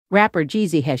Rapper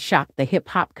Jeezy has shocked the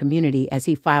hip-hop community as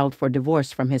he filed for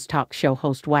divorce from his talk show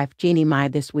host wife Jeannie Mai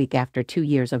this week after 2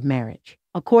 years of marriage.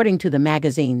 According to the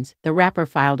magazines, the rapper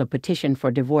filed a petition for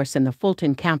divorce in the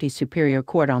Fulton County Superior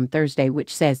Court on Thursday,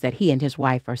 which says that he and his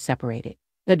wife are separated.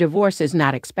 The divorce is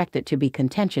not expected to be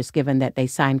contentious given that they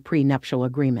signed pre-nuptial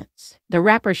agreements. The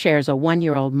rapper shares a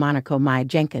 1-year-old Monaco Mai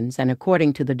Jenkins, and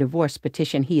according to the divorce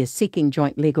petition, he is seeking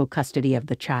joint legal custody of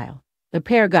the child. The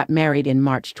pair got married in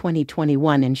March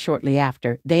 2021, and shortly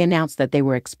after, they announced that they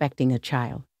were expecting a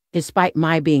child. Despite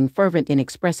Mai being fervent in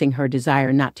expressing her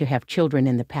desire not to have children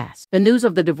in the past, the news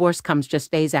of the divorce comes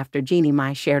just days after Jeannie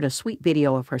Mai shared a sweet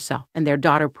video of herself and their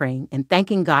daughter praying and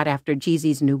thanking God after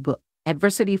Jeezy's new book,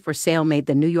 Adversity for Sale, made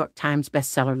the New York Times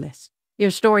bestseller list. Your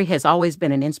story has always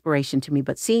been an inspiration to me,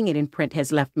 but seeing it in print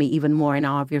has left me even more in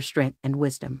awe of your strength and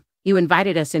wisdom. You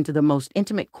invited us into the most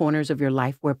intimate corners of your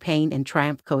life where pain and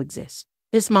triumph coexist.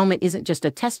 This moment isn't just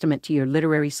a testament to your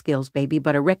literary skills, baby,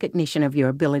 but a recognition of your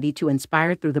ability to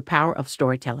inspire through the power of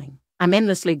storytelling. I'm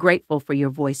endlessly grateful for your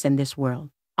voice in this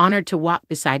world. Honored to walk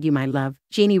beside you, my love,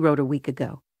 Jeannie wrote a week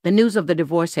ago. The news of the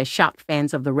divorce has shocked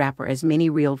fans of the rapper as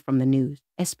many reeled from the news,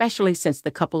 especially since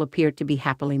the couple appeared to be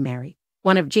happily married.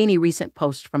 One of Jeannie's recent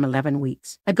posts from 11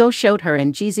 weeks ago showed her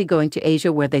and Jeezy going to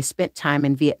Asia, where they spent time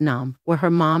in Vietnam, where her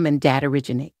mom and dad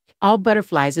originate. All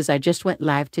butterflies as I just went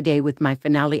live today with my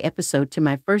finale episode to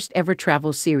my first ever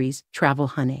travel series, Travel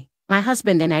Honey. My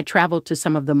husband and I traveled to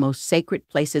some of the most sacred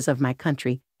places of my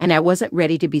country, and I wasn't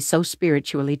ready to be so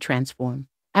spiritually transformed.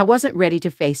 I wasn't ready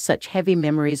to face such heavy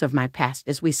memories of my past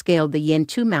as we scaled the Yen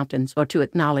 2 mountains, or to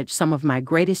acknowledge some of my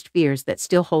greatest fears that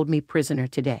still hold me prisoner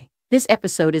today. This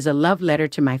episode is a love letter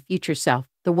to my future self,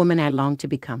 the woman I long to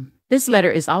become. This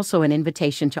letter is also an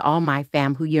invitation to all my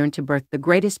fam who yearn to birth the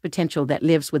greatest potential that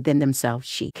lives within themselves,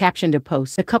 she captioned a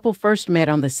post. The couple first met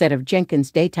on the set of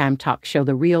Jenkins' daytime talk show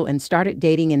The Real and started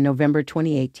dating in November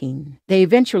 2018. They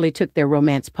eventually took their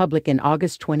romance public in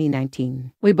August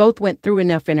 2019. We both went through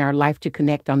enough in our life to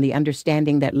connect on the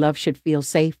understanding that love should feel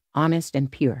safe, honest,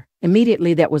 and pure.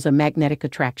 Immediately, that was a magnetic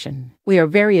attraction. We are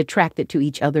very attracted to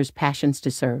each other's passions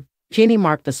to serve. Jeannie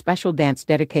marked a special dance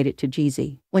dedicated to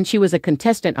Jeezy when she was a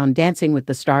contestant on Dancing with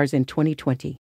the Stars in 2020.